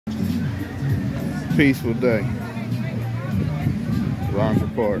Peaceful day. Alondra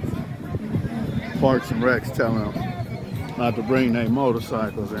Park. Parks and Recs telling them not to bring their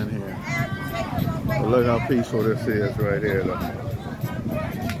motorcycles in here. But look how peaceful this is right here, though.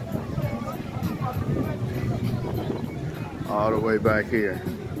 All the way back here.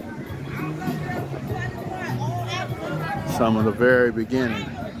 Some of the very beginning.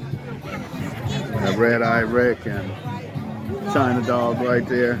 That Red-Eye Rick and China Dog right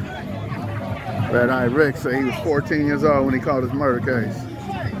there. Red-Eye Rick said he was 14 years old when he caught his murder case.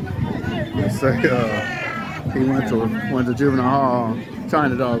 They say he went to juvenile hall.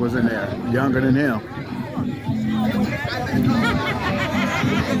 China Dog was in there, younger than him.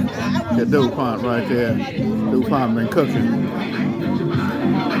 The DuPont right there. DuPont been cooking.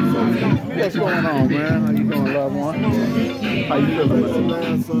 What's going on, man? How you doing, loved one? How you feeling?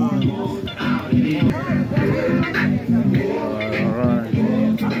 All right.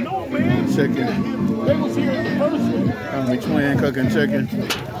 Chicken. Family twin cooking chicken.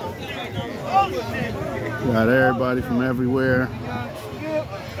 Got everybody from everywhere.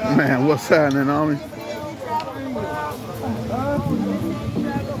 Man, what's happening, homie?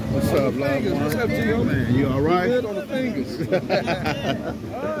 What's up, loved one? What's up, Gio? Man, you all right? Good on the fingers.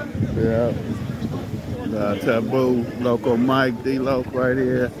 Yeah. Taboo, Local Mike, D-Loc right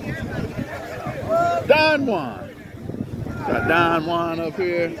here. Don Juan. Got Don Juan up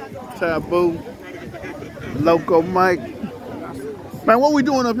here. Taboo. Local Mike. Man, what we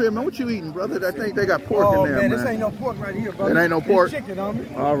doing up here, man? What you eating, brother? I think they got pork in there, man. This ain't no pork right here, brother. It ain't no pork? It's chicken,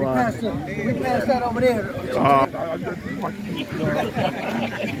 homie. All right. We passed that over there.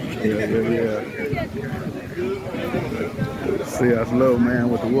 Yeah. See us little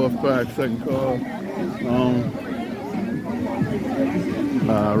man with the wolf pack, second call.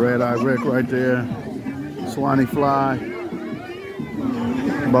 Red-Eye Rick right there. Swanee Fly.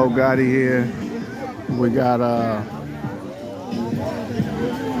 Bo Gotti here. We got a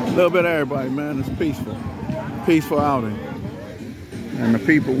little bit of everybody, man. It's peaceful. Peaceful outing. And the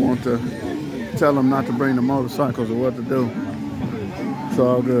people want to tell them not to bring the motorcycles or what to do. It's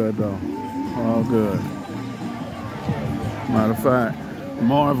all good, though. All good. Matter of fact,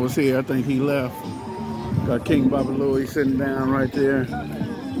 Marv was here. I think he left. Got King Baba Louie sitting down right there.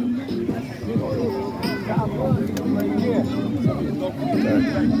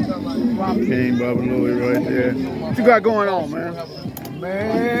 King Baba Louie right there. What you got going on, man?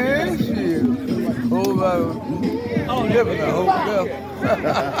 Man, shit. I'm living the whole stuff.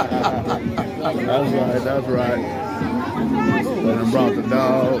 That's right. Then I brought the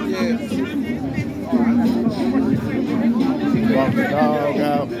dog. Brought the dog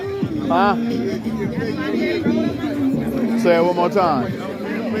out. Huh? Say it one more time.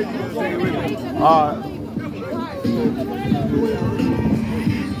 All right.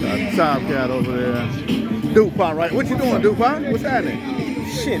 Got Top Cat over there. DuPont, right? What you doing, DuPont? What's happening?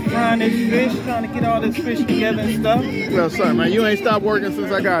 Shit, frying this fish, trying to get all this fish together and stuff. Well, sir, man, you ain't stopped working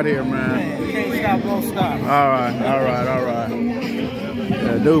since I got here, man. Man, can't stop, won't stop. All right.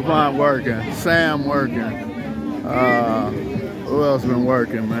 Yeah, DuPont working. Sam working. Who else been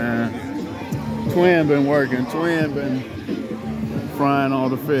working, man? Twin been working. Twin been frying all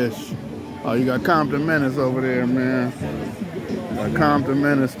the fish. Oh, you got Compton Menace over there, man. Got Compton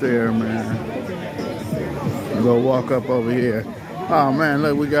Menace there, man. I'll go walk up over here. Oh, man,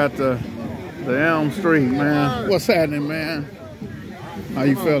 look, we got the Elm Street, man. What's happening, man? How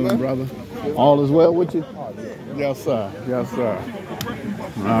you feeling, brother? All is well with you? Yes, sir. Yes, sir.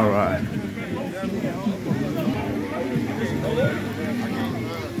 All right.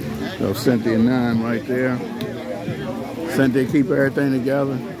 So Cynthia Nunn right there. Cynthia keep everything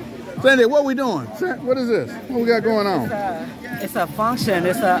together. Cynthia, what we doing? What is this? What we got going on? It's a function.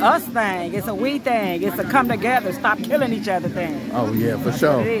 It's a us thing. It's a we thing. It's a come together, stop killing each other thing. Oh, yeah, for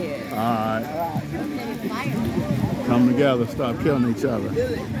sure. What it is. All right. Come together, stop killing each other.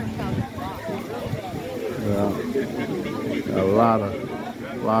 Yeah. A lot of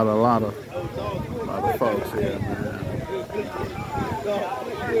folks here, man.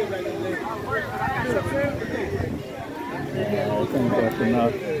 I think that's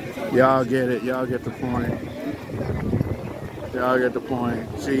enough. Y'all get it. Y'all get the point. Y'all get the point.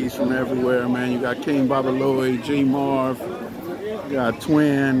 G's from everywhere, man. You got King Baba Louie, G Marv, you got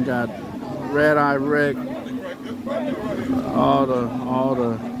Twin, got Red-Eye Rick, all the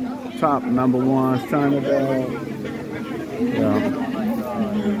top number ones, China Dog. Yeah.